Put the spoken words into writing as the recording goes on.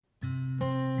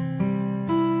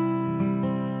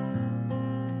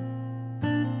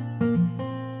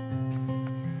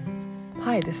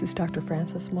Hi, this is Dr.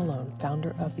 Frances Malone,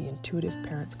 founder of the Intuitive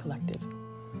Parents Collective.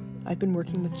 I've been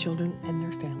working with children and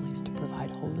their families to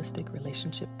provide holistic,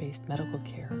 relationship-based medical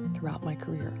care throughout my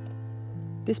career.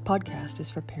 This podcast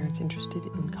is for parents interested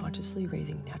in consciously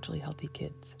raising naturally healthy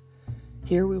kids.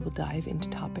 Here we will dive into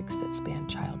topics that span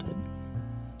childhood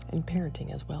and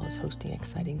parenting, as well as hosting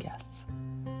exciting guests.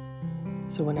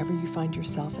 So whenever you find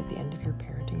yourself at the end of your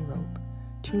parenting rope,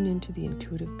 tune into the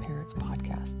Intuitive Parents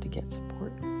podcast to get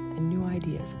support and new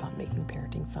ideas about making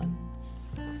parenting fun.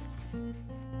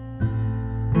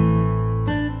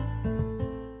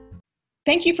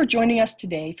 Thank you for joining us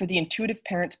today for the Intuitive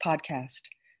Parents podcast.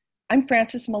 I'm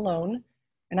Frances Malone,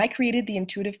 and I created the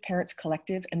Intuitive Parents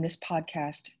Collective and this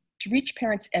podcast to reach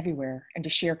parents everywhere and to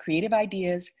share creative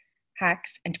ideas,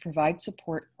 hacks, and to provide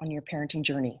support on your parenting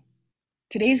journey.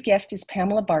 Today's guest is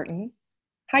Pamela Barton.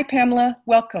 Hi, Pamela.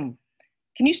 Welcome.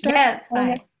 Can you start? Yes,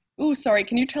 hi.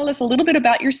 Can you tell us a little bit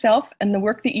about yourself and the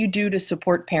work that you do to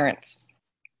support parents?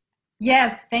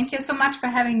 Yes, thank you so much for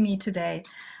having me today.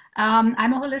 I'm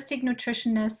a holistic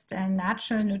nutritionist and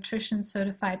natural nutrition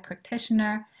certified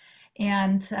practitioner,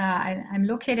 and I'm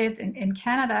located in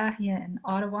Canada, here in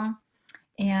Ottawa,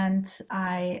 and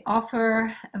I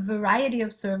offer a variety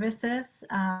of services,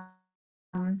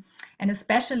 and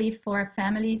especially for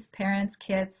families, parents,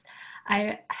 kids.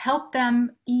 I help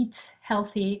them eat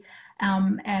healthy.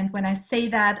 And when I say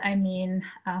that, I mean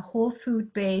whole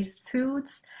food-based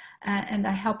foods, and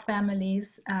I help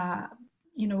families,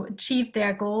 achieve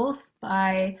their goals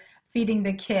by feeding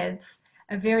the kids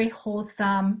a very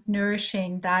wholesome,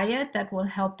 nourishing diet that will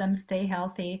help them stay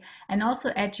healthy, and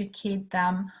also educate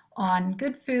them on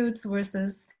good foods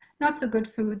versus not so good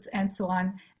foods, and so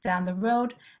on down the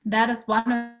road. That is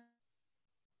one of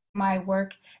my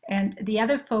work, and the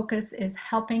other focus is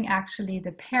helping actually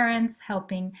the parents,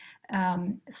 helping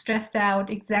stressed out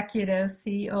executives,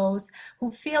 CEOs who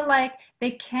feel like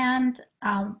they can't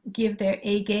give their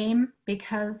A game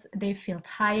because they feel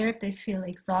tired, they feel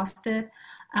exhausted,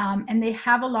 and they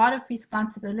have a lot of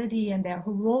responsibility in their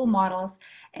role models,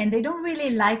 and they don't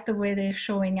really like the way they're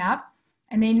showing up,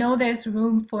 and they know there's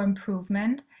room for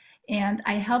improvement. And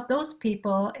I help those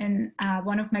people in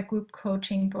one of my group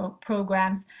coaching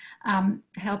programs,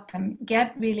 help them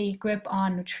get really grip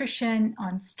on nutrition,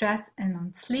 on stress, and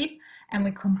on sleep. And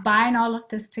we combine all of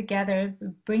this together,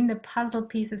 bring the puzzle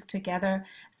pieces together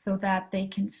so that they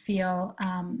can feel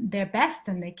their best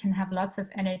and they can have lots of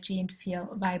energy and feel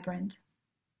vibrant.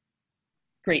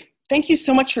 Great. Thank you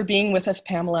so much for being with us,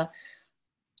 Pamela.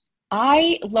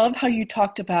 I love how you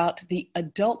talked about the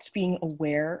adults being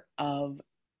aware of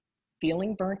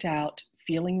feeling burnt out,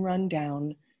 feeling run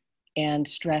down, and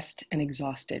stressed and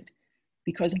exhausted.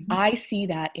 Because I see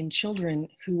that in children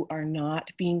who are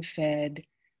not being fed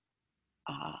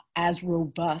as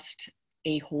robust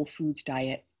a whole foods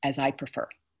diet as I prefer.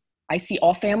 I see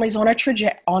all families on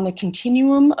a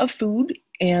continuum of food,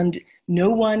 and no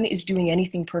one is doing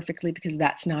anything perfectly because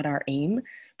that's not our aim.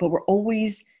 But we're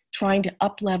always trying to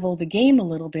up-level the game a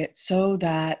little bit so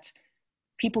that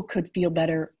people could feel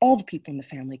better, all the people in the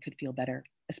family could feel better,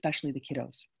 especially the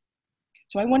kiddos.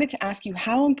 So I wanted to ask you,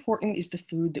 how important is the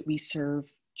food that we serve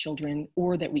children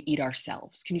or that we eat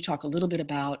ourselves? Can you talk a little bit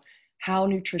about how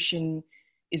nutrition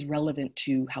is relevant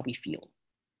to how we feel?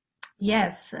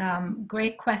 Yes,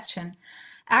 great question.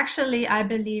 Actually, I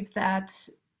believe that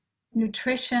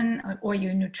nutrition or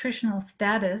your nutritional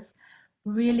status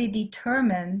really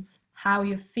determines how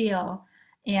you feel,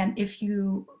 and if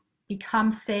you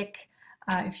become sick,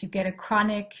 if you get a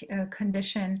chronic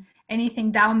condition,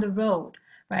 anything down the road,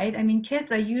 right? I mean, kids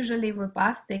are usually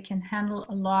robust. They can handle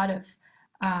a lot of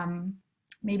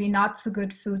maybe not so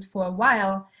good foods for a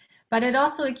while, but it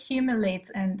also accumulates,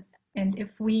 and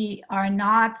if we are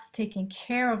not taking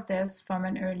care of this from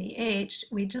an early age,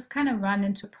 we just kind of run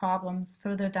into problems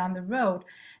further down the road.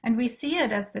 And we see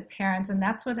it as the parents, and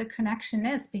that's where the connection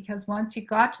is, because once you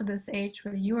got to this age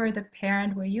where you are the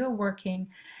parent, where you're working,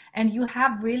 and you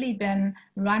have really been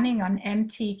running on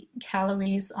empty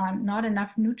calories, on not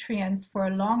enough nutrients for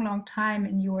a long, long time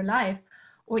in your life,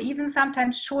 or even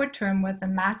sometimes short term with a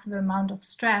massive amount of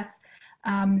stress,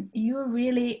 you're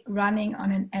really running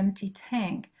on an empty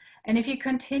tank. And if you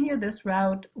continue this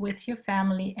route with your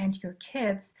family and your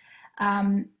kids,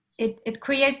 it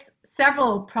creates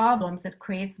several problems. It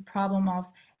creates the problem of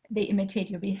they imitate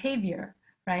your behavior,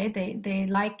 right?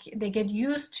 They get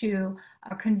used to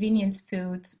convenience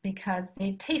foods because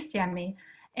they taste yummy,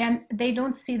 and they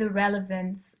don't see the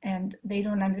relevance, and they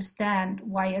don't understand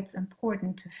why it's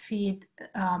important to feed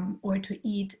or to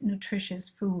eat nutritious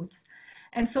foods.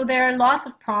 And so there are lots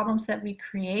of problems that we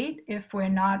create if we're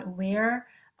not aware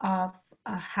of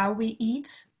how we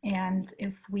eat, and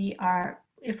if we are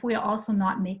also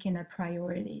not making a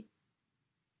priority.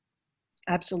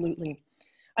 Absolutely.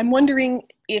 I'm wondering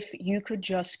if you could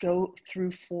just go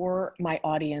through for my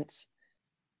audience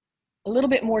a little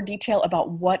bit more detail about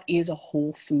what is a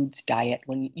whole foods diet.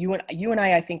 When you and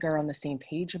I think, are on the same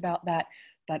page about that,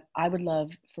 but I would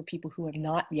love for people who have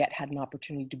not yet had an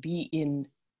opportunity to be in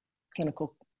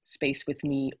clinical space with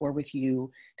me or with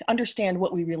you to understand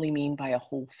what we really mean by a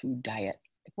whole food diet.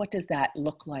 What does that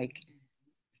look like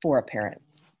for a parent?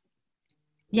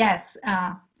 Yes,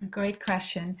 great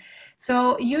question.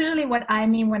 So usually what I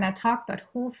mean when I talk about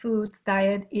whole foods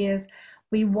diet is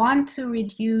we want to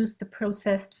reduce the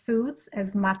processed foods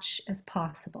as much as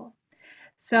possible.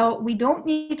 So we don't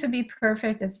need to be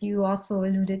perfect, as you also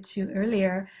alluded to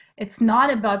earlier. It's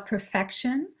not about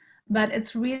perfection, but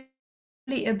it's really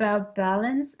about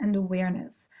balance and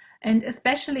awareness. And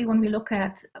especially when we look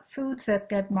at foods that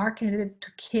get marketed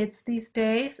to kids these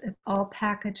days, it's all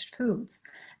packaged foods.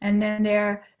 And then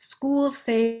they're school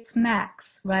safe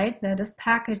snacks, right? That is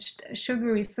packaged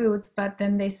sugary foods, but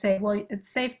then they say, well, it's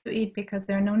safe to eat because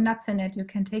there are no nuts in it. You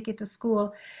can take it to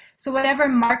school. So whatever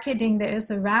marketing there is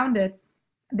around it,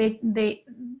 they they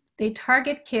they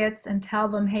target kids and tell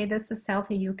them, hey, this is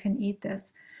healthy, you can eat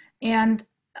this. And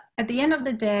at the end of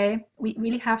the day, we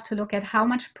really have to look at how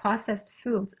much processed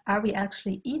foods are we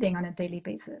actually eating on a daily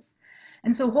basis.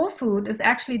 And so whole food is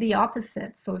actually the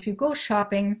opposite. So if you go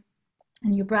shopping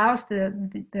and you browse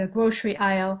the grocery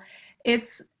aisle,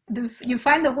 it's you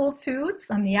find the whole foods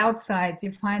on the outside.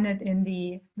 You find it in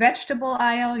the vegetable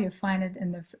aisle. You find it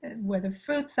in the where the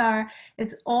fruits are.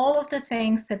 It's all of the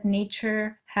things that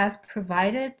nature has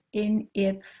provided in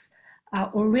its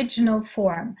original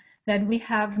form, that we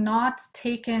have not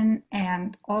taken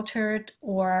and altered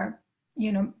or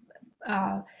you know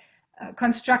uh,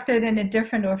 constructed in a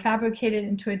different or fabricated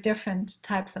into a different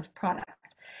types of product.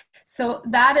 So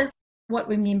that is what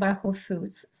we mean by whole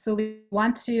foods. So we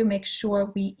want to make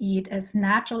sure we eat as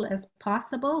natural as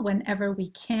possible whenever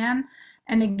we can.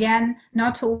 And again,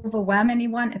 not to overwhelm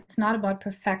anyone, it's not about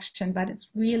perfection, but it's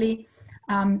really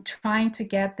trying to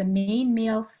get the main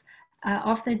meals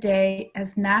of the day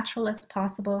as natural as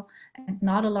possible, and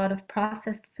not a lot of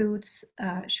processed foods,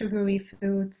 sugary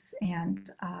foods,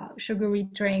 and sugary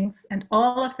drinks, and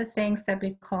all of the things that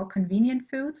we call convenient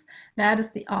foods. That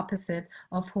is the opposite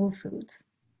of whole foods.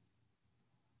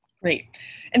 Great.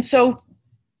 And so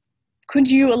could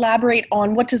you elaborate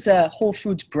on what does a whole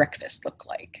foods breakfast look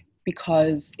like?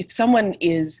 Because if someone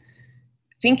is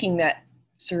thinking that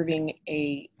serving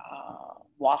a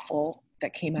waffle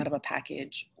that came out of a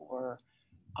package or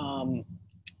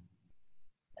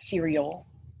cereal,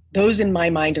 those in my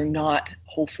mind are not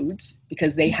whole foods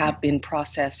because they have been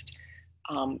processed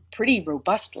pretty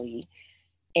robustly.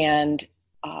 And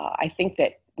I think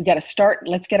that we got to start,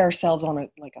 let's get ourselves on a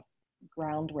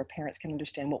ground where parents can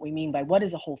understand what we mean by what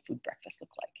does a whole food breakfast look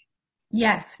like.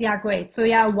 Yes, yeah, great. So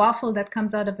yeah, a waffle that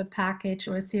comes out of a package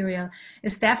or a cereal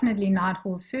is definitely not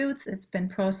whole foods. It's been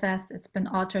processed, it's been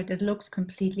altered. It looks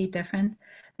completely different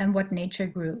than what nature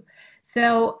grew.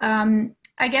 So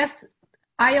I guess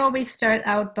I always start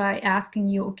out by asking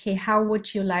you, okay, how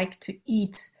would you like to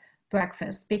eat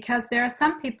breakfast? Because there are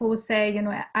some people who say,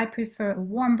 I prefer a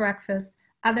warm breakfast.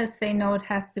 Others say, no, it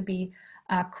has to be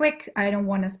quick. I don't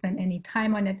want to spend any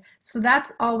time on it. So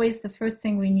that's always the first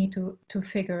thing we need to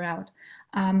figure out.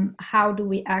 How do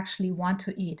we actually want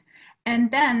to eat? And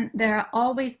then there are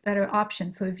always better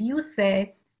options. So if you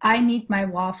say, I need my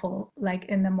waffle like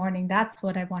in the morning, that's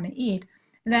what I want to eat,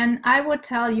 then I would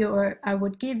tell you, or I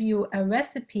would give you a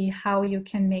recipe how you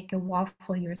can make a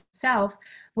waffle yourself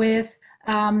with,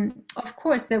 of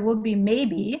course, there will be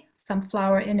maybe some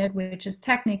flour in it, which is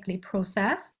technically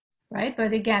processed, right?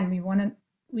 But again,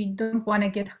 we don't want to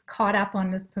get caught up on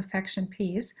this perfection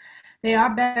piece. There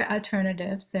are better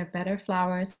alternatives. There are better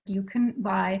flours you can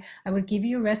buy. I would give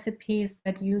you recipes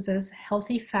that uses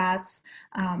healthy fats,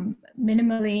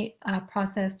 minimally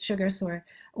processed sugars,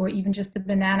 or even just a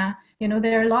banana.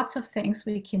 There are lots of things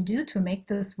we can do to make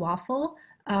this waffle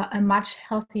a much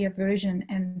healthier version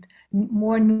and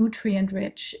more nutrient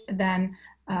rich than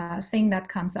a thing that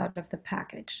comes out of the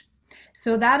package.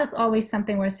 So that is always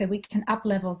something where I say we can up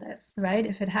level this, right?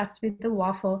 If it has to be the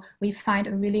waffle, we find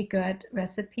a really good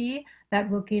recipe that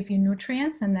will give you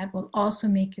nutrients and that will also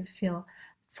make you feel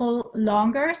full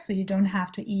longer, so you don't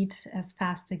have to eat as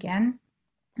fast again.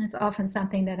 It's often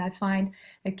something that I find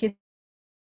a kid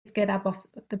get up off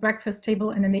the breakfast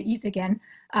table and then they eat again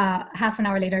half an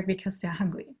hour later because they're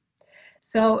hungry.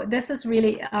 So this is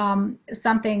really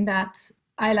something that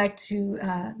I like to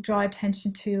draw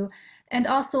attention to. And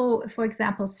also, for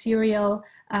example, cereal.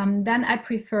 Then I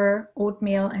prefer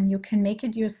oatmeal, and you can make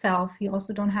it yourself. You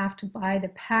also don't have to buy the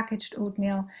packaged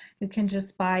oatmeal. You can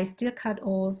just buy steel cut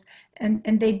oats,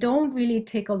 and they don't really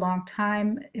take a long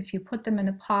time if you put them in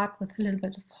a pot with a little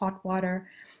bit of hot water,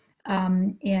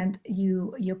 and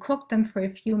you cook them for a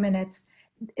few minutes.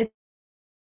 It's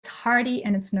hearty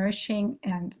and it's nourishing,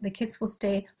 and the kids will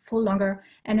stay full longer,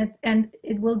 and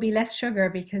it will be less sugar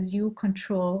because you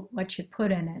control what you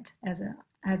put in it as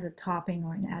a topping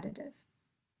or an additive.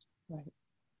 Right.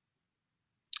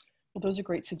 Well, those are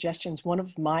great suggestions. One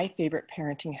of my favorite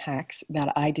parenting hacks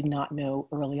that I did not know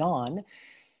early on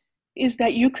is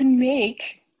that you can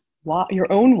make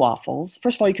your own waffles.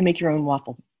 First of all, you can make your own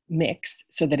waffle mix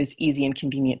so that it's easy and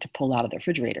convenient to pull out of the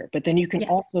refrigerator. But then you can Yes,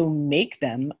 also make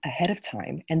them ahead of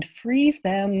time and freeze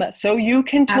them so you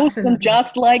can toast them absolutely.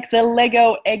 just like the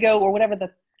Lego Eggo or whatever the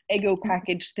Eggo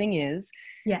package thing is.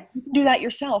 You Yes, can do that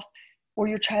yourself, or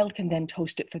your child can then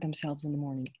toast it for themselves in the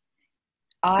morning.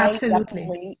 I absolutely.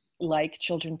 definitely like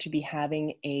children to be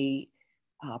having a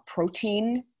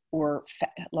protein or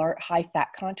high fat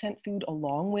content food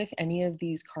along with any of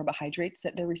these carbohydrates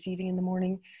that they're receiving in the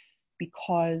morning,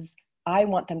 because I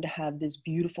want them to have this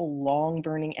beautiful long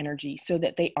burning energy so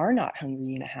that they are not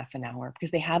hungry in a half an hour,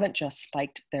 because they haven't just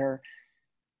spiked their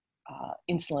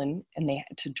insulin and they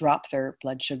to drop their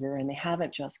blood sugar, and they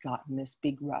haven't just gotten this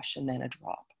big rush and then a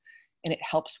drop. And it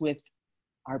helps with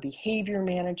our behavior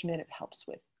management. It helps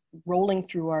with rolling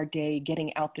through our day,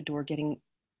 getting out the door, getting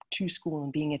to school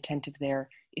and being attentive there.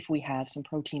 If we have some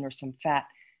protein or some fat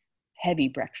heavy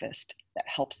breakfast, that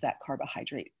helps that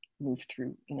carbohydrate move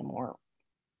through in a more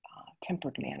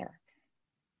tempered manner.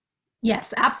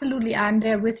 Yes, absolutely. I'm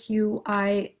there with you.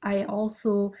 I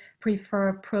also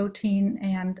prefer protein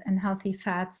and healthy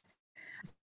fats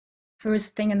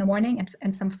first thing in the morning,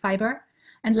 and some fiber.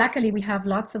 And luckily, we have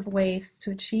lots of ways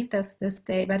to achieve this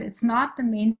day, but it's not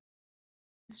the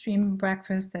mainstream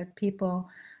breakfast that people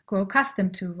grow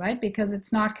accustomed to, right? Because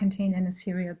it's not contained in a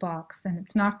cereal box, and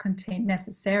it's not contained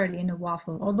necessarily in a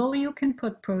waffle, although you can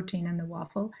put protein in the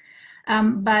waffle.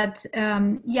 But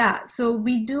yeah, so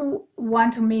we do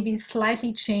want to maybe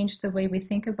slightly change the way we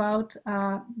think about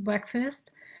breakfast,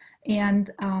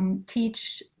 and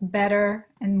teach better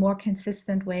and more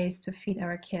consistent ways to feed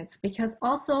our kids. Because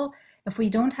also, if we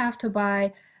don't have to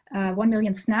buy 1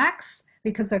 million snacks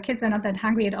because our kids are not that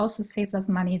hungry, it also saves us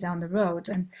money down the road.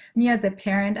 And me as a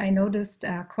parent, I noticed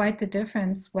quite the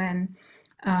difference when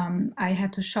I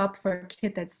had to shop for a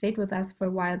kid that stayed with us for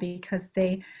a while, because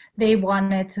they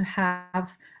wanted to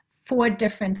have 4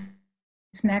 different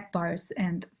snack bars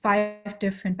and 5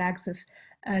 different bags of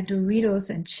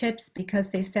Doritos and chips, because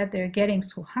they said they're getting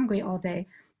so hungry all day.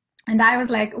 And I was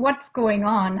like, what's going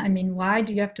on? I mean, why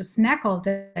do you have to snack all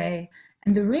day?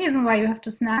 And the reason why you have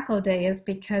to snack all day is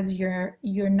because you're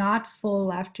not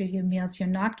full after your meals. You're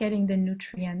not getting the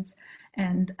nutrients,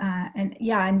 and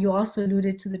yeah, and you also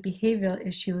alluded to the behavioral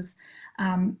issues.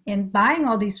 And buying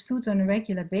all these foods on a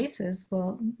regular basis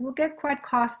will get quite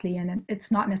costly, and it's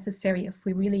not necessary if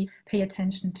we really pay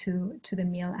attention to the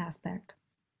meal aspect.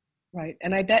 Right.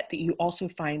 And I bet that you also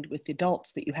find with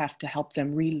adults that you have to help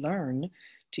them relearn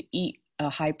to eat a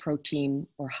high protein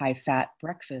or high fat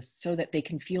breakfast so that they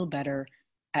can feel better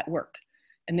at work.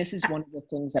 And this is one of the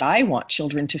things that I want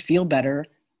children to feel better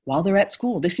while they're at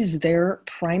school. This is their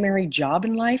primary job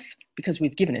in life, because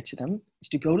we've given it to them, is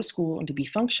to go to school and to be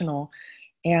functional.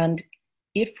 And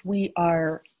if we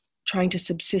are trying to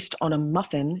subsist on a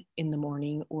muffin in the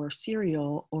morning or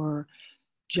cereal or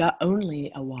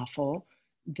only a waffle,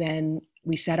 then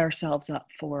we set ourselves up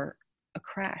for a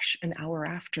crash an hour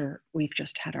after we've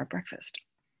just had our breakfast.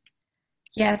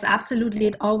 Yes, absolutely.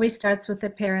 It always starts with the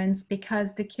parents,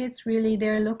 because the kids really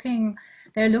they're looking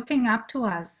up to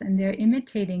us and they're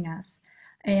imitating us.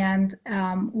 And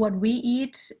what we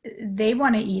eat, they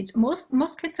want to eat.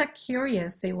 Most kids are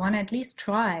curious. They want to at least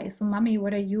try. So, mommy,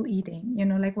 what are you eating?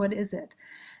 Like, what is it?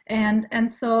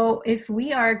 And so if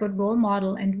we are a good role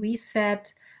model and we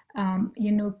set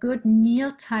good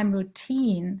mealtime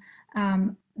routine,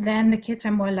 then the kids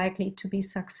are more likely to be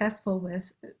successful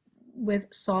with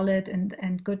solid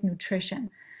and good nutrition.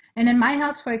 And in my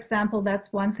house, for example,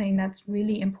 that's one thing that's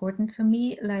really important to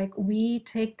me. Like, we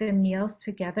take the meals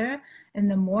together in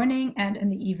the morning and in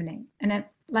the evening. And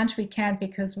at lunch we can't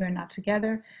because we're not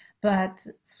together. But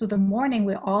so the morning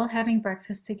we're all having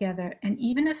breakfast together. And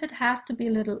even if it has to be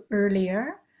a little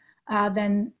earlier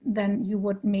than you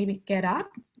would maybe get up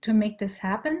to make this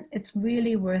happen, it's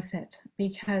really worth it,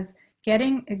 because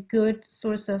getting a good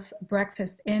source of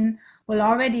breakfast in will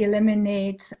already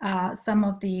eliminate some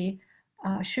of the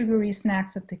sugary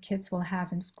snacks that the kids will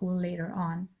have in school later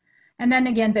on. And then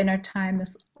again, dinner time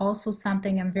is also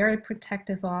something I'm very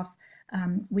protective of.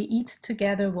 We eat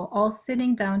together, we're all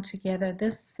sitting down together.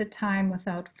 This is the time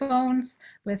without phones,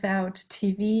 without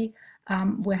TV.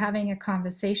 We're having a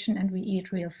conversation and we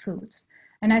eat real foods.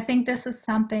 And I think this is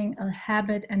something, a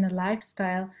habit and a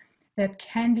lifestyle that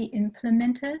can be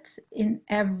implemented in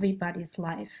everybody's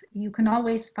life. You can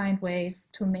always find ways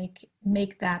to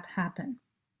make that happen.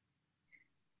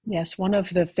 Yes, one of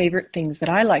the favorite things that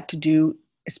I like to do,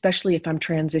 especially if I'm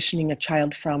transitioning a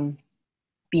child from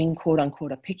being quote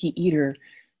unquote a picky eater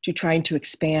to trying to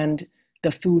expand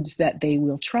the foods that they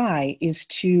will try, is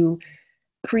to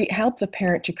help the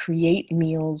parent to create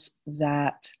meals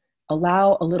that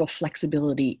allow a little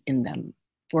flexibility in them.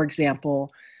 For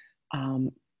example,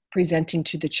 um, presenting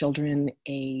to the children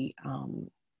a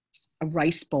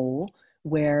rice bowl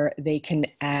where they can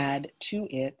add to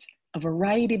it a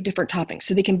variety of different toppings.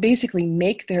 So they can basically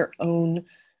make their own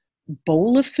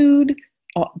bowl of food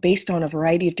based on a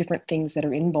variety of different things that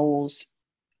are in bowls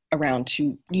around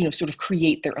to, sort of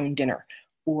create their own dinner,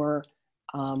 or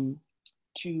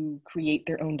to create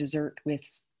their own dessert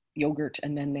with yogurt,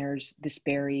 and then there's this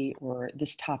berry or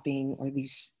this topping or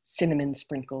these cinnamon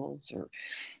sprinkles, or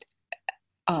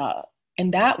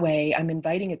and that way I'm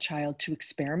inviting a child to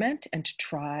experiment and to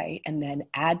try and then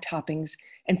add toppings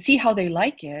and see how they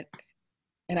like it.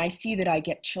 And I see that I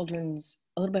get children's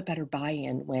a little bit better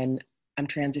buy-in when I'm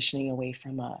transitioning away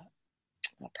from a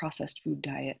processed food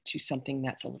diet to something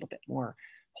that's a little bit more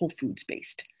whole foods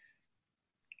based.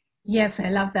 Yes, I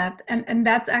love that. And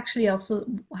that's actually also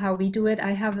how we do it.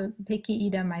 I have a picky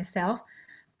eater myself.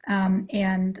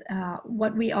 And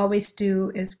what we always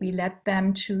do is we let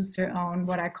them choose their own,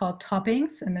 what I call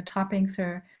toppings. And the toppings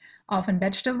are often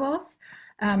vegetables.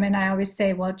 And I always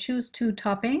say, well, choose two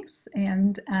toppings.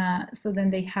 And so then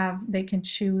they can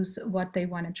choose what they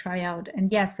want to try out.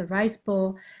 And yes, a rice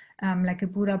bowl, like a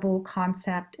Buddha bowl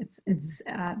concept,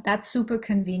 that's super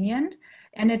convenient.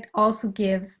 And it also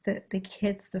gives the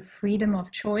kids the freedom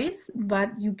of choice, but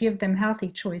you give them healthy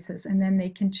choices, and then they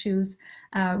can choose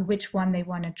which one they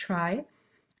want to try.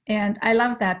 And I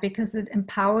love that because it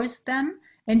empowers them,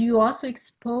 and you also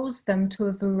expose them to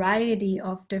a variety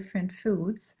of different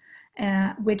foods,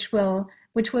 which will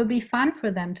be fun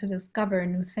for them to discover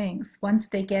new things once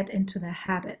they get into the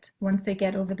habit. Once they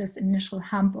get over this initial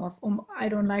hump of, oh, I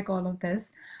don't like all of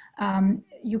this,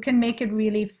 you can make it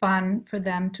really fun for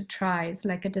them to try. It's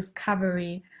like a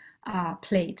discovery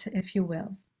plate, if you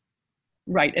will.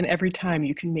 Right. And every time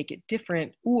you can make it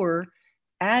different or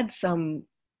add some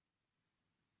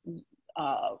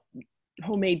uh,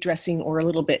 homemade dressing, or a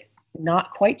little bit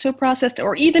not quite so processed,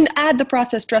 or even add the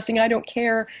processed dressing. I don't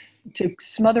care, to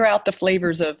smother out the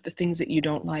flavors of the things that you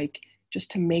don't like,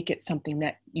 just to make it something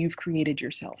that you've created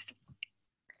yourself.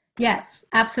 Yes,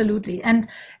 absolutely. And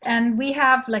we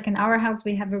have, like in our house,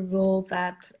 we have a rule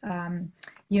that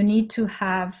you need to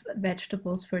have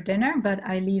vegetables for dinner, but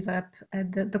I leave up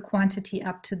the quantity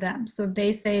up to them. So if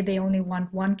they say they only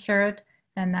want one carrot,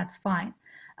 then that's fine.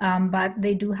 But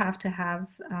they do have to have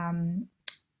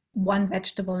one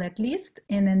vegetable at least,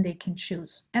 and then they can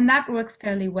choose. And that works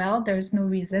fairly well. There's no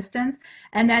resistance.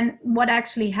 And then what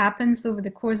actually happens over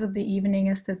the course of the evening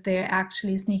is that they're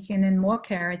actually sneaking in more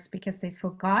carrots because they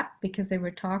forgot, because they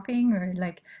were talking or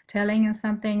like telling us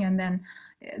something, and then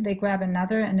they grab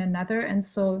another and another. And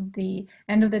so the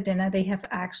end of the dinner, they have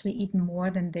actually eaten more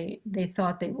than they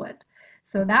thought they would.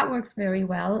 So that works very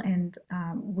well. And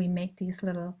we make these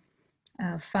little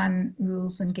fun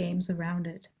rules and games around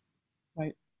it.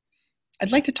 Right.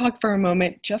 I'd like to talk for a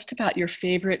moment just about your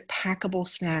favorite packable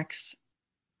snacks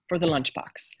for the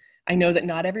lunchbox. I know that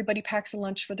not everybody packs a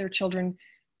lunch for their children,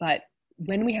 but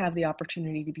when we have the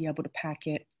opportunity to be able to pack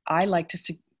it, I like to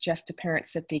suggest to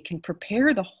parents that they can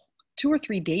prepare the 2 or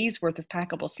 3 days worth of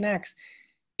packable snacks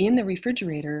in the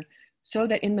refrigerator, so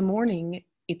that in the morning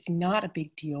it's not a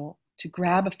big deal to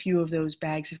grab a few of those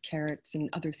bags of carrots and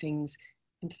other things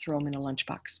and to throw them in a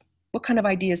lunchbox. What kind of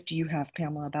ideas do you have,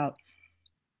 Pamela, about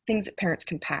things that parents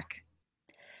can pack?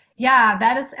 Yeah,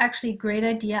 that is actually a great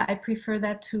idea. I prefer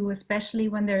that too, especially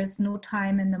when there is no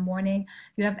time in the morning.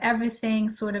 You have everything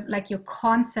sort of like your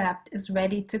concept is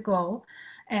ready to go,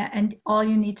 and all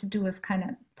you need to do is kind of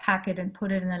pack it and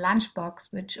put it in a lunchbox,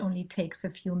 which only takes a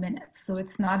few minutes. So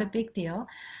it's not a big deal.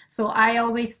 So I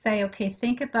always say, okay,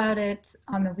 think about it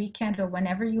on the weekend or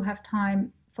whenever you have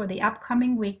time for the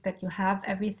upcoming week, that you have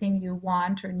everything you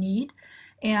want or need,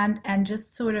 and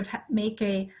just sort of make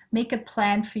a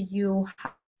plan for you.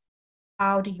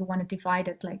 How do you want to divide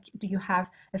it? Like, do you have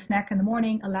a snack in the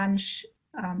morning, a lunch,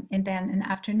 And then an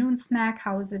afternoon snack,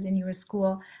 how is it in your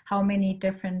school? How many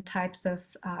different types of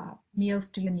meals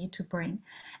do you need to bring?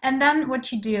 And then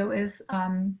what you do is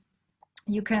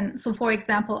you can, so for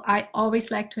example, I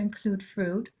always like to include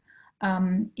fruit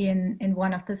in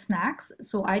one of the snacks.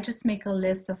 So I just make a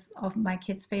list of my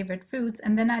kids' favorite foods,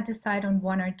 and then I decide on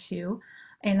one or two,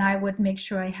 and I would make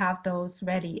sure I have those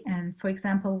ready. And for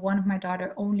example, one of my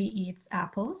daughter only eats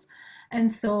apples,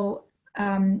 and so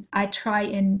I try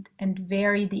and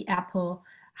vary the apple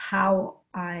how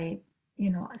I,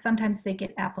 sometimes they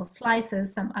get apple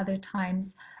slices, some other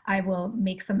times I will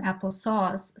make some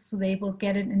applesauce, so they will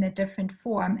get it in a different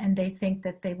form and they think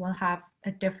that they will have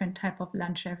a different type of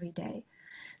lunch every day.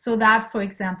 So that, for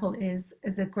example, is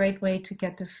a great way to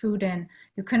get the food in.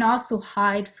 You can also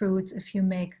hide fruits if you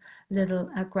make little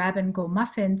grab and go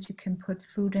muffins. You can put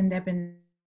fruit in there.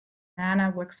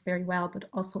 Banana works very well, but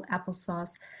also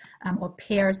applesauce or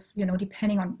pears,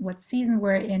 depending on what season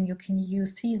we're in, you can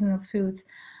use seasonal foods.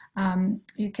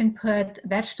 You can put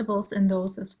vegetables in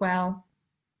those as well.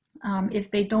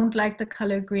 If they don't like the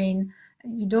color green,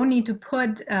 you don't need to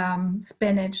put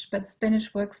spinach, but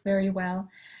spinach works very well.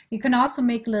 You can also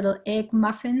make little egg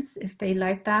muffins if they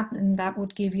like that, and that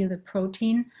would give you the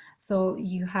protein. So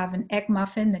you have an egg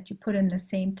muffin that you put in the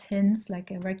same tins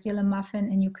like a regular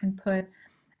muffin, and you can put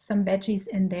some veggies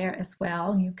in there as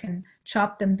well. You can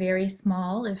chop them very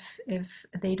small if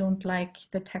they don't like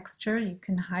the texture. You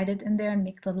can hide it in there and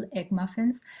make little egg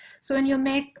muffins. So when you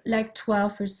make like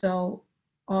 12 or so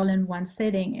all in one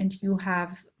sitting, and you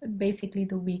have basically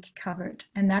the week covered,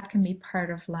 and that can be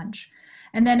part of lunch.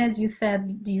 And then, as you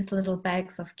said, these little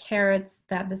bags of carrots,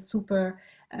 that is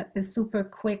a super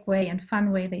quick way and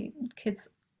fun way. The kids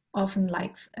often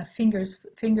like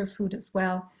finger food as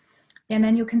well. And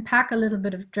then you can pack a little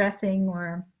bit of dressing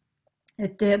or a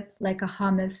dip, like a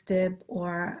hummus dip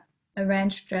or a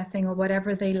ranch dressing or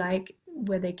whatever they like,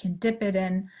 where they can dip it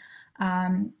in,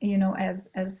 as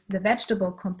the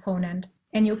vegetable component.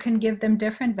 And you can give them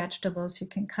different vegetables. You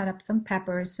can cut up some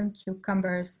peppers, some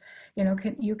cucumbers.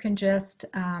 You can just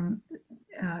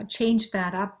change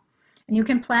that up, and you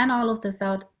can plan all of this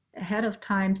out ahead of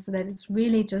time so that it's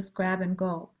really just grab and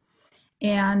go.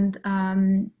 And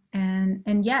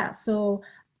yeah, so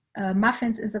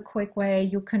muffins is a quick way.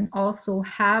 You can also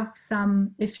have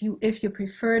some, if you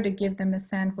prefer to give them a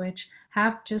sandwich,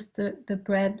 have just the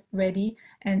bread ready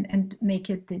and make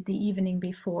it the evening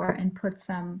before and put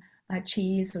some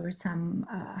cheese or some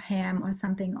ham or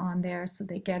something on there so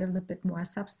they get a little bit more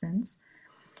substance.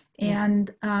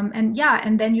 And yeah,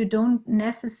 and then you don't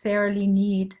necessarily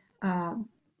need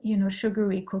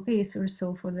sugary cookies or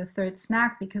so for the third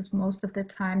snack, because most of the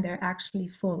time they're actually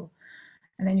full.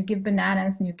 And then you give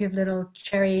bananas and you give little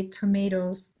cherry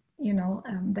tomatoes,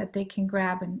 that they can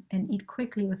grab and eat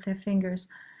quickly with their fingers.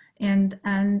 And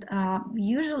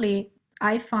usually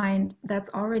I find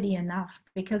that's already enough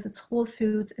because it's whole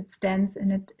foods, it's dense,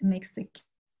 and it makes the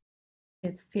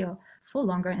kids feel full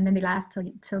longer, and then they last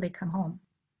till they come home.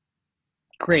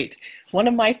 Great. One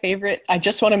of my favorite, I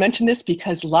just want to mention this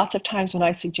because lots of times when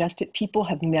I suggest it, people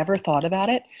have never thought about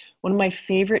it. One of my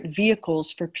favorite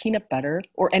vehicles for peanut butter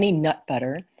or any nut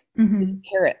butter is Hmm.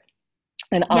 carrot.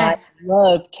 And I Yes.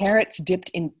 love carrots dipped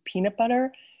in peanut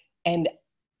butter. And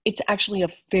it's actually a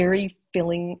very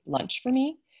filling lunch for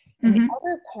me. And the Hmm.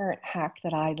 other parent hack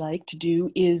that I like to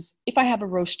do is if I have a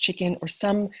roast chicken or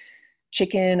some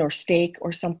chicken or steak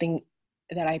or something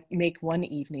that I make one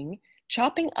evening,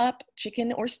 chopping up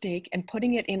chicken or steak and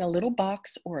putting it in a little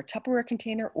box or a Tupperware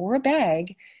container or a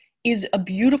bag is a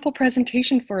beautiful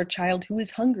presentation for a child who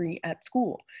is hungry at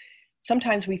school.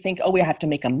 Sometimes we think, oh, we have to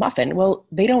make a muffin. Well,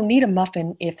 they don't need a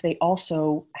muffin if they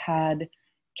also had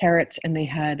carrots and they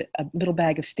had a little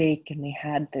bag of steak and they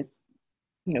had the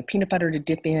peanut butter to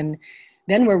dip in.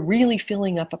 Then we're really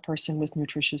filling up a person with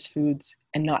nutritious foods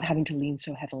and not having to lean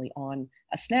so heavily on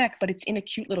a snack, but it's in a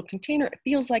cute little container. It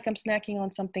feels like I'm snacking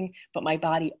on something, but my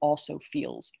body also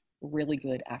feels really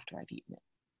good after I've eaten it.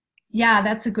 Yeah,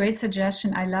 that's a great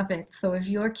suggestion. I love it. So if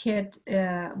your kid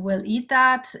will eat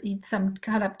that, eat some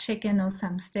cut up chicken or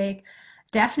some steak,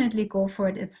 definitely go for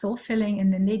it. It's so filling,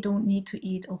 and then they don't need to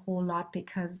eat a whole lot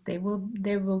because they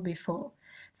will be full.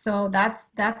 So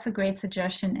that's a great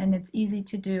suggestion, and it's easy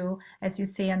to do. As you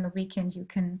say, on the weekend, you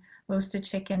can roast a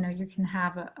chicken or you can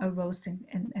have a roast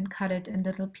and cut it in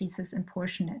little pieces and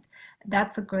portion it.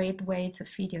 That's a great way to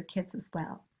feed your kids as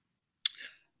well.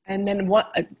 And then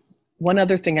one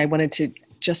other thing I wanted to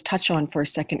just touch on for a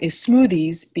second is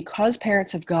smoothies. Because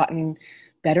parents have gotten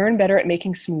better and better at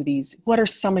making smoothies, what are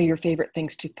some of your favorite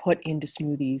things to put into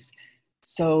smoothies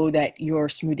so that your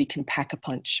smoothie can pack a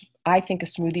punch? I think a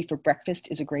smoothie for breakfast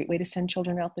is a great way to send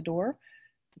children out the door.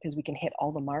 because we can hit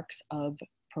all the marks of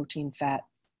protein, fat,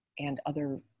 and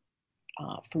other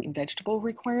fruit and vegetable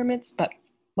requirements. But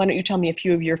why don't you tell me a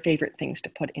few of your favorite things to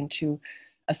put into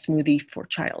a smoothie for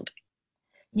child?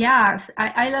 Yes,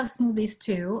 I love smoothies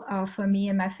too, for me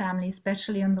and my family,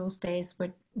 especially on those days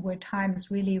where time is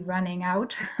really running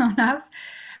out on us.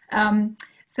 Um,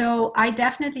 so I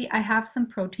have some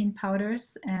protein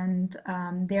powders, and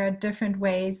there are different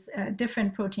ways,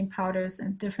 different protein powders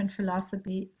and different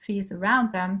philosophies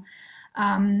around them.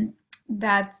 Um,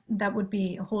 that would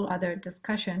be a whole other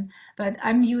discussion. But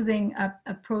I'm using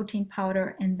a protein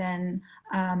powder, and then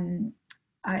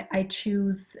I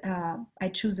choose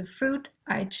a fruit,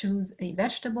 I choose a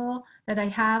vegetable that I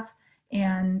have,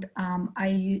 and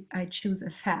I choose a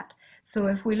fat. So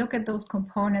if we look at those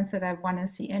components that I want to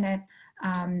see in it,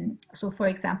 so for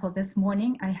example, this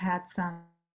morning I had some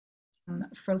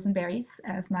frozen berries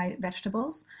as my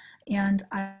vegetables, and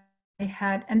I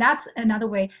had, and that's another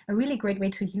way, a really great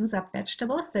way to use up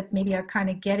vegetables that maybe are kind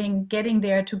of getting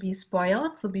there to be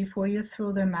spoiled. So before you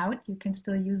throw them out, you can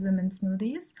still use them in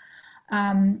smoothies.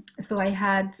 So I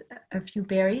had a few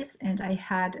berries, and I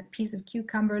had a piece of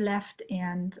cucumber left,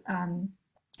 and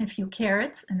a few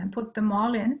carrots, and I put them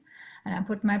all in, and I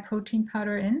put my protein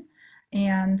powder in,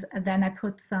 and then I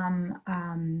put some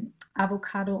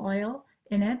avocado oil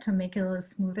in it to make it a little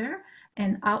smoother.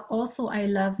 And also I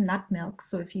love nut milk.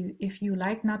 So if you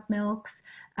like nut milks,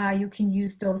 you can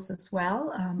use those as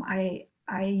well.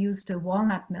 I used a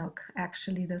walnut milk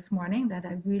actually this morning that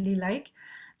I really like.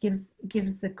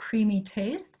 Gives the creamy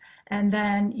taste, and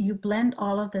then you blend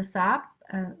all of this up,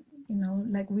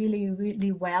 like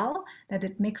really well, that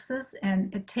it mixes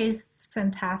and it tastes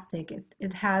fantastic.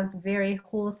 It has very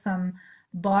wholesome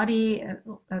body,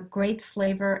 a great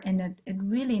flavor, and it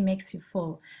really makes you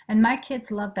full. And my kids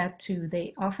love that too.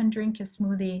 They often drink a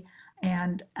smoothie,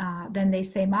 and then they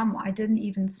say, "Mom, I didn't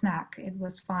even snack. It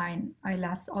was fine. I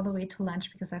last all the way to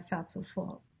lunch because I felt so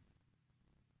full."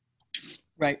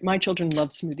 Right. My children love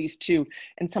smoothies too.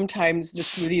 And sometimes the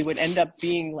smoothie would end up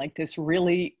being like this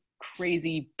really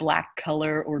crazy black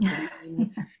color or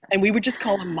green. And we would just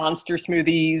call them monster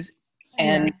smoothies.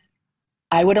 Yeah. And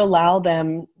I would allow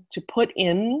them to put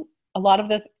in a lot of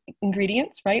the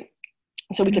ingredients, right?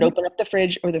 So we could Mhm. open up the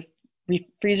fridge or the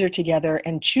freezer together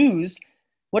and choose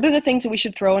what are the things that we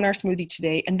should throw in our smoothie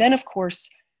today. And then, of course,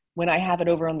 when I have it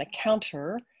over on the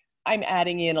counter, I'm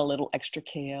adding in a little extra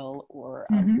kale, or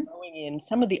I'm Mhm. throwing in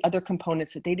some of the other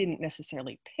components that they didn't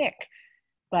necessarily pick,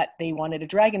 but they wanted a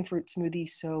dragon fruit smoothie.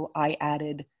 So I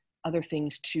added other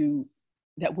things to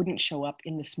that wouldn't show up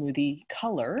in the smoothie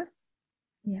color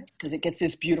because it Yes. gets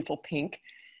this beautiful pink.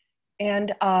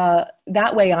 And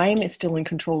that way I'm still in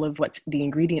control of what's the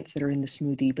ingredients that are in the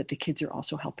smoothie, but the kids are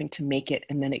also helping to make it.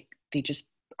 And then they just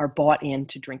are bought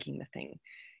into drinking the thing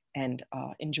and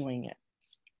enjoying it.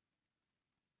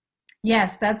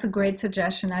 Yes, that's a great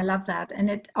suggestion. I love that. And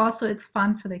it's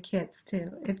fun for the kids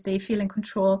too, if they feel in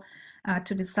control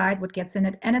to decide what gets in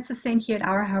it. And it's the same here at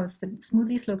our house. The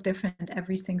smoothies look different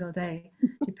every single day,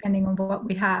 depending on what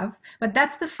we have. But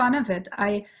that's the fun of it.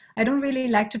 I don't really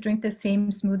like to drink the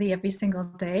same smoothie every single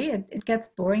day. It gets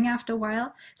boring after a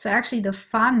while. So actually the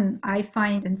fun I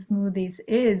find in smoothies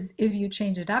is if you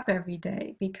change it up every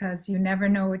day, because you never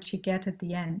know what you get at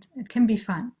the end. It can be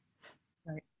fun.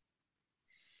 Right.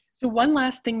 So one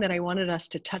last thing that I wanted us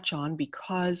to touch on,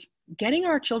 because getting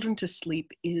our children to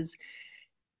sleep is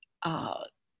uh,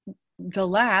 the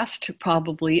last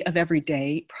probably of every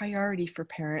day priority for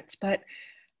parents, but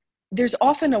there's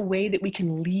often a way that we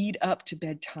can lead up to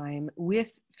bedtime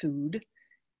with food.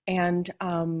 And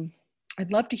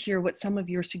I'd love to hear what some of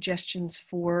your suggestions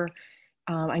for,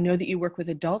 I know that you work with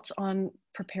adults on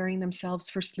preparing themselves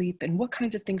for sleep, and what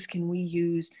kinds of things can we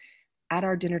use at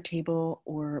our dinner table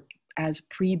or as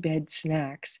pre-bed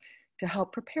snacks to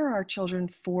help prepare our children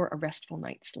for a restful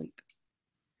night's sleep.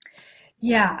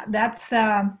 Yeah, that's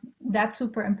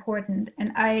super important,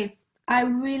 and I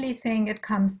really think it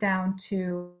comes down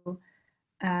to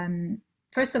um,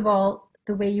 first of all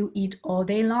the way you eat all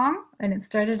day long, and it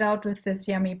started out with this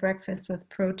yummy breakfast with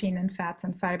protein and fats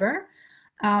and fiber,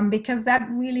 because that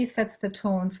really sets the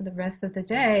tone for the rest of the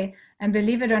day, and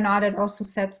believe it or not, it also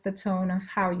sets the tone of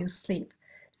how you sleep.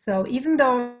 So even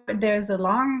though there's a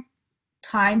long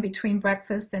time between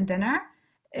breakfast and dinner,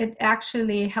 it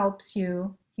actually helps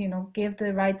you, give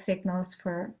the right signals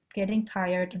for getting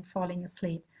tired and falling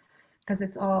asleep, because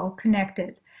it's all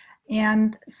connected.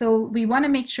 And so we want to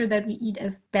make sure that we eat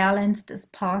as balanced as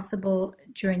possible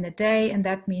during the day, and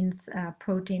that means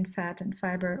protein, fat, and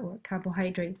fiber or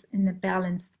carbohydrates in a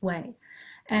balanced way.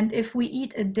 And if we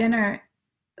eat a dinner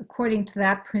according to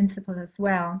that principle as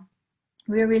well,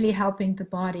 we're really helping the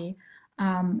body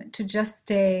to just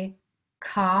stay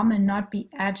calm and not be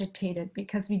agitated,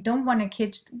 because we don't want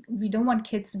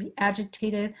kids to be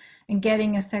agitated and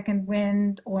getting a second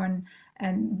wind, or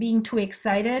and being too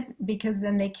excited, because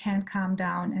then they can't calm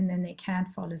down and then they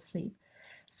can't fall asleep.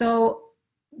 So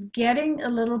getting a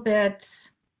little bit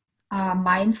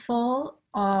mindful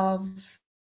of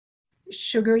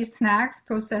sugary snacks,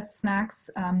 processed snacks,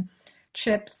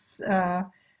 chips,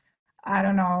 I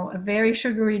don't know, very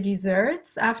sugary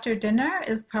desserts after dinner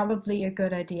is probably a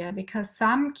good idea, because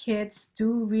some kids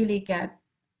do really get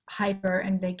hyper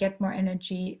and they get more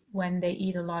energy when they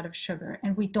eat a lot of sugar.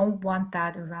 And we don't want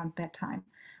that around bedtime.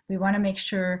 We want to make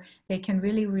sure they can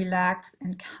really relax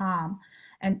and calm.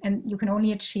 And you can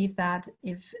only achieve that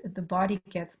if the body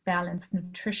gets balanced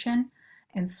nutrition.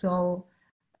 And so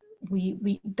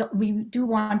we do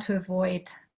want to avoid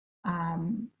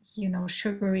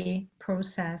sugary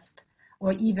processed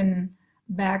or even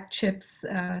bag chips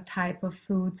type of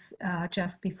foods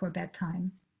just before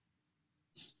bedtime.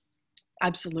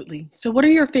 Absolutely. So what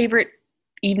are your favorite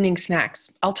evening snacks?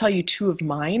 I'll tell you two of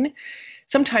mine.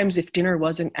 Sometimes if dinner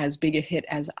wasn't as big a hit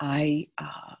as I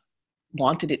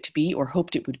wanted it to be or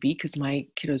hoped it would be, because my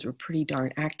kiddos were pretty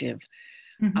darn active,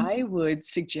 Mm-hmm. I would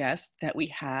suggest that we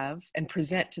have and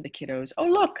present to the kiddos, oh,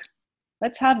 look,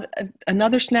 let's have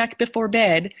another snack before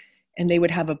bed. And they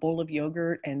would have a bowl of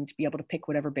yogurt and be able to pick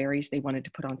whatever berries they wanted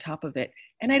to put on top of it.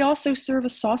 And I'd also serve a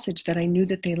sausage that I knew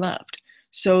that they loved,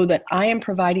 so that I am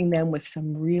providing them with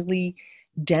some really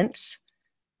dense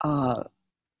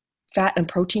fat and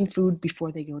protein food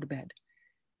before they go to bed.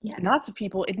 Yes. Lots of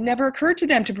people, it never occurred to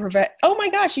them to prevent, oh my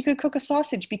gosh, you could cook a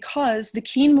sausage, because the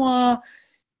quinoa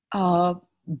uh,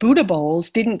 Buddha bowls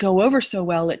didn't go over so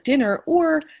well at dinner,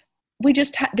 or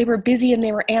they were busy and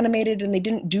they were animated and they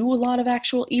didn't do a lot of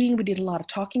actual eating. We did a lot of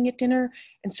talking at dinner.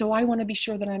 And so I want to be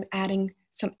sure that I'm adding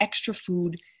some extra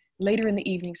food later in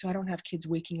the evening, so I don't have kids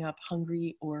waking up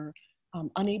hungry or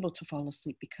unable to fall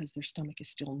asleep because their stomach is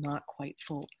still not quite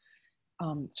full.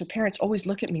 So parents always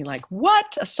look at me like,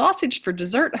 what, a sausage for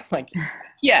dessert? I'm like,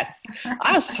 yes,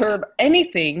 I'll serve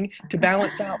anything to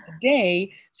balance out the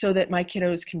day so that my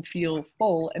kiddos can feel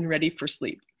full and ready for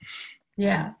sleep.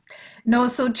 Yeah. No,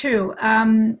 so true.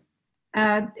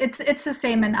 It's the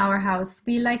same in our house.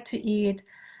 We like to eat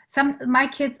some. My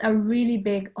kids are really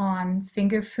big on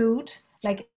finger food,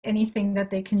 like anything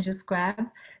that they can just grab.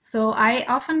 So I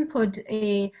often put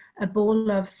a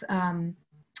bowl of um,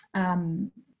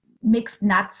 mixed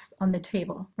nuts on the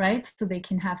table, right? So they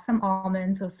can have some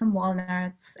almonds or some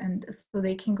walnuts, and so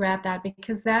they can grab that,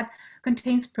 because that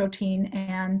contains protein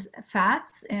and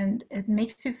fats, and it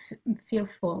makes you feel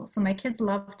full. So my kids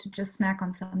love to just snack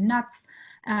on some nuts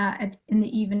in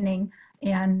the evening,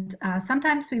 and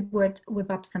sometimes we would whip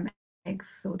up some eggs.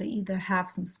 So they either have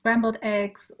some scrambled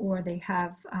eggs or they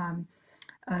have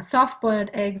soft-boiled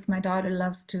eggs. My daughter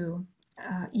loves to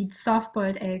eat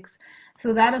soft-boiled eggs.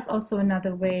 So that is also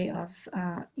another way of,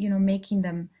 making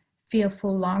them feel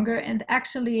full longer. And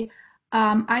actually,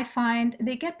 I find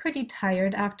they get pretty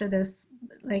tired after this.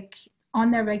 Like on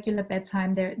their regular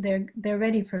bedtime, they're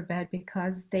ready for bed,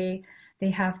 because they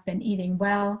have been eating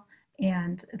well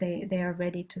and they are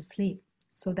ready to sleep.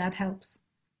 So that helps.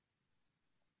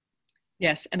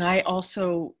 Yes, and I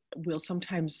also will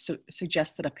sometimes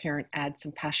suggest that a parent add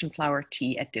some passion flower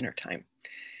tea at dinner time,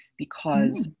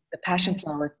 because Mm, the passion nice.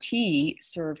 flower tea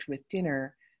served with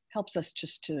dinner helps us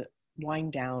just to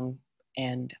wind down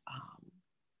and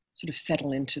sort of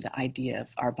settle into the idea of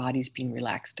our bodies being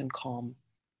relaxed and calm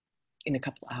in a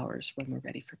couple hours when we're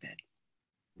ready for bed.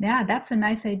 Yeah, that's a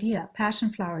nice idea.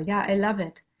 Passion flower. Yeah, I love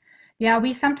it. Yeah,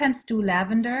 we sometimes do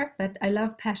lavender, but I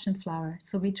love passion flower.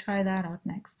 So we try that out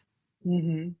next.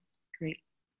 Mm-hmm. Great.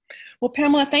 Well,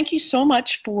 Pamela, thank you so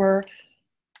much for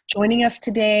joining us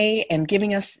today and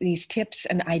giving us these tips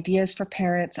and ideas for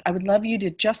parents. I would love you to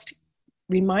just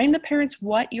remind the parents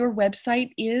what your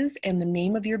website is and the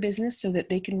name of your business, so that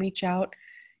they can reach out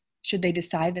should they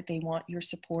decide that they want your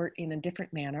support in a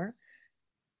different manner.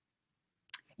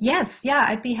 Yes, yeah,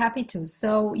 I'd be happy to.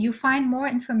 So you find more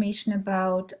information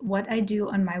about what I do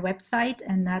on my website,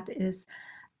 and that is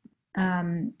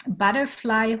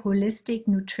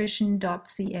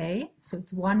butterflyholisticnutrition.ca. So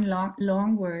it's one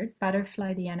long word,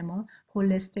 butterfly the animal,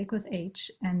 holistic with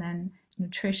H, and then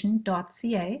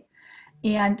nutrition.ca.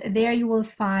 And there you will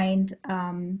find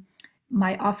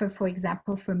my offer, for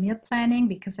example, for meal planning,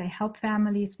 because I help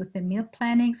families with their meal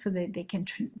planning so that they can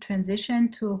transition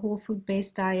to a whole food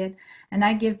based diet. And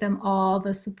I give them all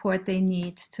the support they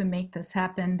need to make this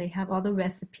happen. They have all the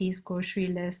recipes, grocery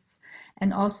lists,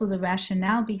 and also the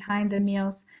rationale behind the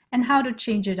meals, and how to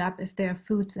change it up if there are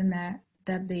foods in their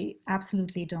that they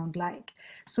absolutely don't like.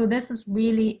 So this is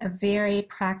really a very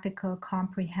practical,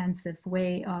 comprehensive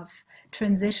way of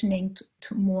transitioning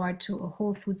to more to a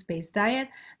whole foods-based diet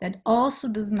that also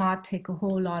does not take a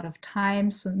whole lot of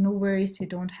time. So no worries, you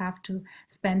don't have to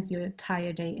spend your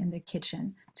entire day in the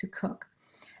kitchen to cook.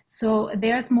 So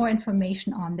there's more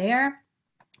information on there.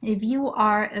 If you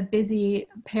are a busy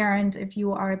parent, if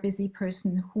you are a busy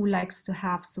person who likes to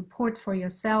have support for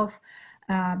yourself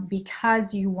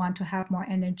because you want to have more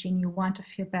energy and you want to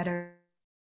feel better,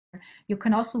 you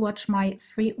can also watch my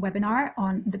free webinar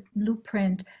on the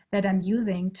blueprint that I'm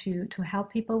using to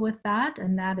help people with that.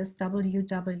 And that is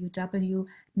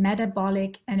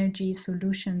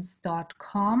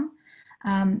www.metabolicenergysolutions.com.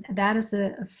 That is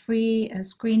a free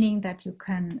screening that you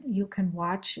can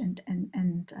watch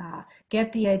and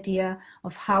get the idea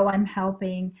of how I'm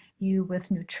helping you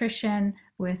with nutrition,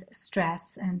 with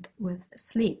stress, and with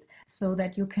sleep, so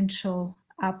that you can show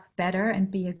up better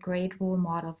and be a great role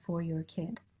model for your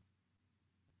kid.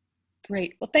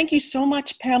 Great. Well, thank you so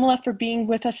much, Pamela, for being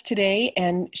with us today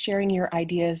and sharing your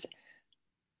ideas.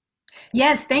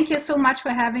 Yes, thank you so much for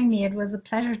having me. It was a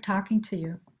pleasure talking to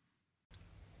you.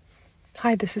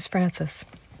 Hi, this is Frances.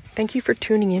 Thank you for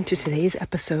tuning in to today's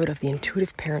episode of the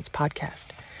Intuitive Parents Podcast.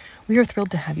 We are thrilled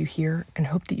to have you here and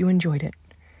hope that you enjoyed it.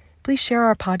 Please share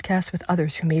our podcast with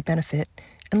others who may benefit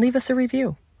and leave us a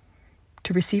review.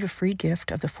 To receive a free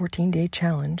gift of the 14-day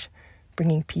challenge,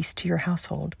 Bringing Peace to Your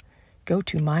Household, go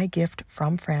to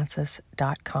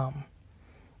mygiftfromfrances.com.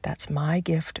 That's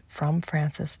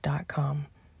mygiftfromfrances.com.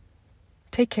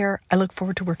 Take care. I look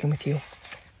forward to working with you.